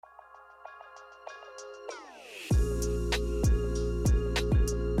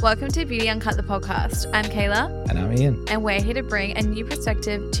Welcome to Beauty Uncut, the podcast. I'm Kayla. And I'm Ian. And we're here to bring a new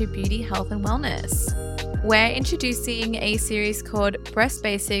perspective to beauty, health, and wellness. We're introducing a series called Breast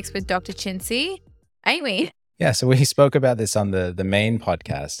Basics with Dr. Chinsee, ain't we? Yeah, so we spoke about this on the main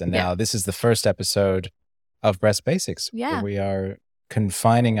podcast, and now this is the first episode of Breast Basics. Yeah. Where we are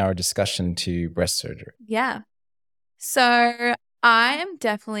confining our discussion to breast surgery. Yeah. So I am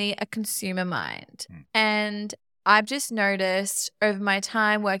definitely a consumer mind. And I've just noticed over my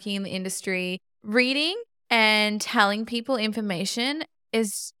time working in the industry, reading and telling people information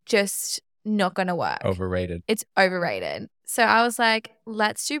is just not going to work. Overrated. It's overrated. So I was like,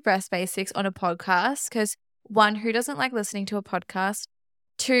 let's do Breast Basics on a podcast because one, who doesn't like listening to a podcast?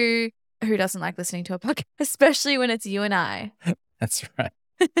 Two, who doesn't like listening to a podcast, especially when it's you and I? That's right.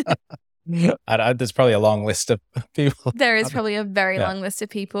 There's probably a long list of people. There is probably a very long list of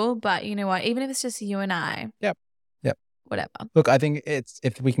people, but you know what? Even if it's just you and I. Yep. Whatever. Look, I think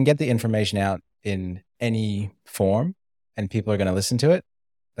if we can get the information out in any form and people are going to listen to it,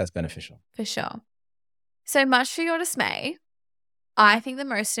 that's beneficial. For sure. So much for your dismay, I think the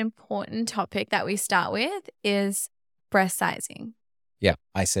most important topic that we start with is breast sizing. Yeah,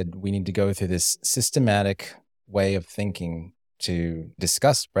 I said we need to go through this systematic way of thinking to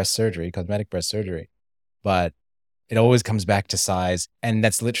discuss breast surgery, cosmetic breast surgery, but it always comes back to size, and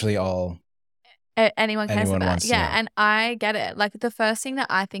that's literally all anyone cares about. Yeah, and I get it. Like the first thing that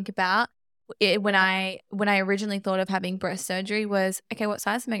I think about when I originally thought of having breast surgery was, okay, what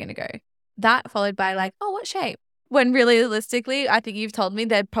size am I going to go? That followed by like, oh, what shape? When really realistically, I think you've told me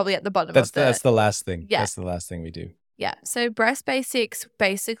they're probably at the bottom of That's the last thing. Yeah. That's the last thing we do. Yeah. So breast basics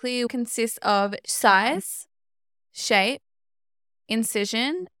basically consists of size, shape,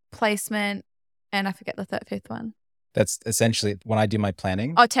 incision, placement, and I forget the fifth one. That's essentially when I do my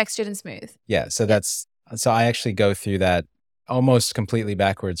planning. Oh, textured and smooth. Yeah. So so I actually go through that almost completely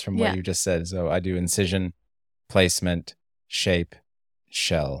backwards from what you just said. So I do incision, placement, shape,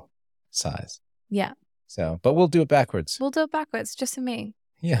 shell, size. Yeah. So, but we'll do it backwards. We'll do it backwards, just for me.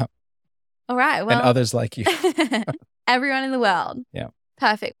 Yeah. All right. Well, and others like you. Everyone in the world. Yeah.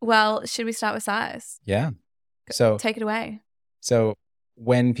 Perfect. Well, should we start with size? Yeah. So take it away. So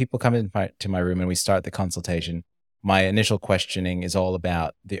when people come into my room and we start the consultation, my initial questioning is all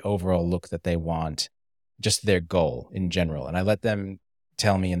about the overall look that they want, just their goal in general. And I let them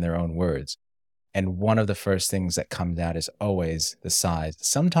tell me in their own words. And one of the first things that comes out is always the size.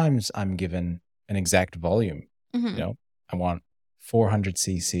 Sometimes I'm given an exact volume. Mm-hmm. You know, I want 400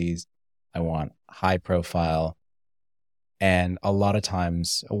 cc's. I want high profile. And a lot of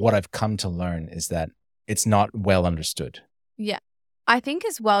times what I've come to learn is that it's not well understood. Yeah. I think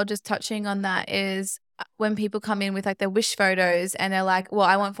as well, just touching on that is when people come in with like their wish photos and they're like, well,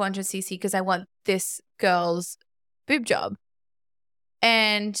 I want 400 cc because I want this girl's boob job.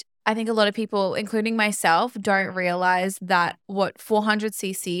 And I think a lot of people, including myself, don't realize that what 400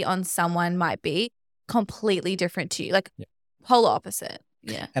 cc on someone might be completely different to you, like whole opposite.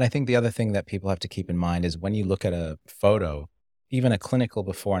 Yeah. And I think the other thing that people have to keep in mind is when you look at a photo, even a clinical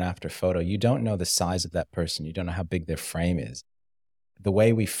before and after photo, you don't know the size of that person. You don't know how big their frame is. The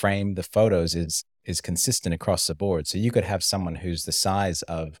way we frame the photos is consistent across the board. So you could have someone who's the size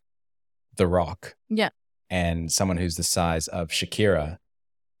of The Rock. Yeah. And someone who's the size of Shakira,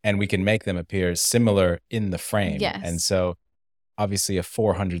 and we can make them appear similar in the frame. Yes. And so obviously a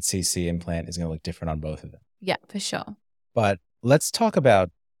 400 cc implant is going to look different on both of them. Yeah, for sure. But let's talk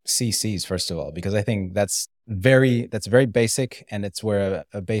about cc's first of all, because I think that's very basic, and it's where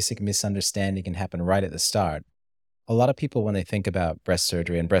a basic misunderstanding can happen right at the start. A lot of people, when they think about breast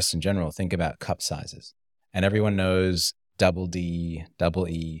surgery and breasts in general, think about cup sizes. And everyone knows double D, double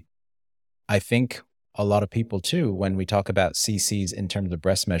E. I think a lot of people too, when we talk about cc's in terms of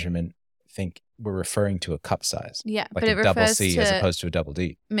breast measurement, think we're referring to a cup size. Yeah, like but a it double refers C to as opposed to a double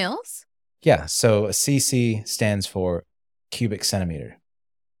D. mils? Yeah, so a cc stands for cubic centimeter,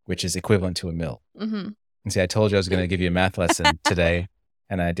 which is equivalent to a mil. Mm-hmm. And see, I told you I was going to give you a math lesson today,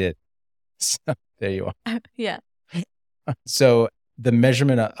 and I did. So there you are. Yeah. So the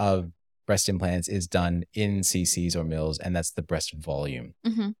measurement of breast implants is done in cc's or mils, and that's the breast volume.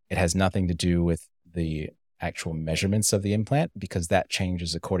 Mm-hmm. It has nothing to do with the actual measurements of the implant, because that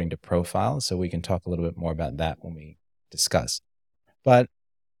changes according to profile. So we can talk a little bit more about that when we discuss. But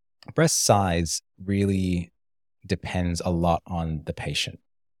breast size really depends a lot on the patient.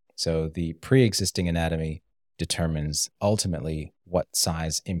 So the pre-existing anatomy determines ultimately what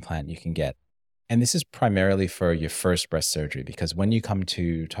size implant you can get. And this is primarily for your first breast surgery, because when you come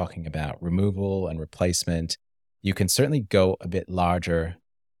to talking about removal and replacement, you can certainly go a bit larger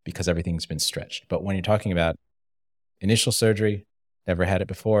because everything's been stretched. But when you're talking about initial surgery, never had it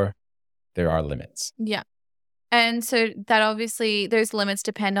before, there are limits. Yeah. And so that obviously, those limits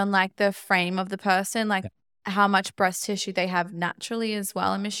depend on like the frame of the person, like how much breast tissue they have naturally as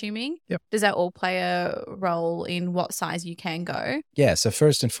well, I'm assuming. Yep. Does that all play a role in what size you can go? Yeah. So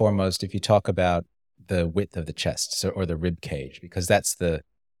first and foremost, if you talk about the width of the chest or the rib cage, because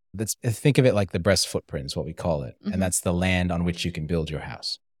think of it like the breast footprint is what we call it. Mhm. And that's the land on which you can build your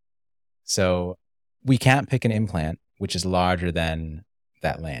house. So we can't pick an implant which is larger than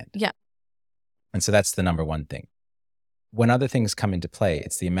that land. Yeah. And so that's the number one thing. When other things come into play,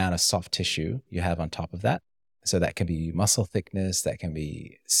 it's the amount of soft tissue you have on top of that. So that can be muscle thickness, that can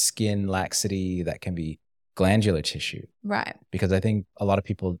be skin laxity, that can be glandular tissue. Right. Because I think a lot of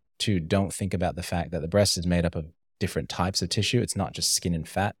people too don't think about the fact that the breast is made up of different types of tissue. It's not just skin and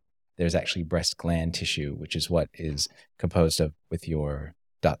fat. There's actually breast gland tissue, which is what is composed of with your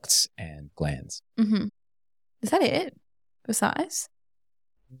ducts and glands. Mm-hmm. Is that it for size?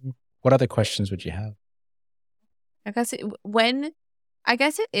 What other questions would you have? I guess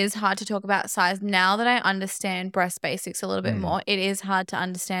it is hard to talk about size now that I understand breast basics a little bit more. It is hard to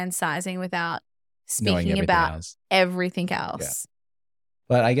understand sizing without speaking about everything else. Yeah.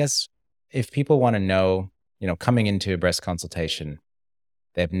 But I guess if people want to know, coming into a breast consultation,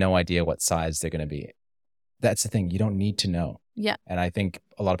 they have no idea what size they're going to be. That's the thing. You don't need to know. Yeah. And I think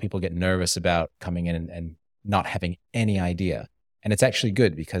a lot of people get nervous about coming in and not having any idea. And it's actually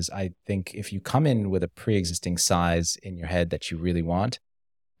good because I think if you come in with a pre-existing size in your head that you really want,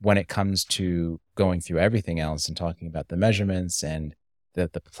 when it comes to going through everything else and talking about the measurements and the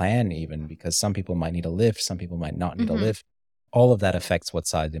plan even, because some people might need a lift, some people might not need a lift, all of that affects what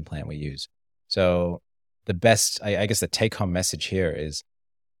size implant we use. So the best, I guess the take-home message here is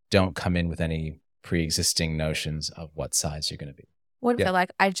don't come in with any pre-existing notions of what size you're going to be. What if they're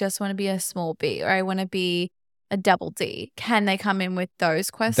like, I just want to be a small B or I want to be a double D? Can they come in with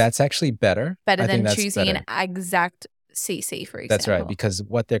those questions? That's actually better. Better than choosing an exact CC, for example. That's right, because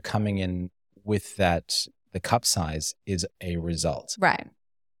what they're coming in with the cup size is a result. Right.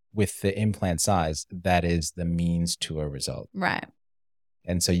 With the implant size, that is the means to a result. Right.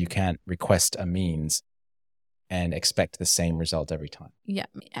 And so you can't request a means and expect the same result every time. Yeah.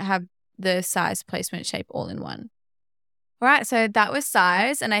 Have the size, placement, shape all in one. All right. So that was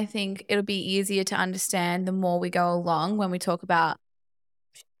size. And I think it'll be easier to understand the more we go along when we talk about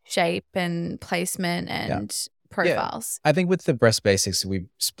shape and placement and profiles. Yeah. I think with the breast basics, we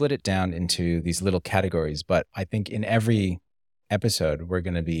split it down into these little categories. But I think in every episode, we're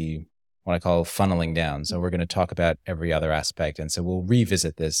going to be what I call funneling down. So we're going to talk about every other aspect. And so we'll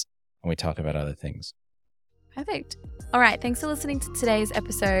revisit this when we talk about other things. Perfect. All right. Thanks for listening to today's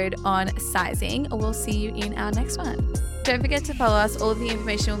episode on sizing. We'll see you in our next one. Don't forget to follow us. All of the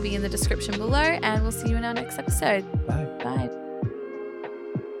information will be in the description below, and we'll see you in our next episode. Bye.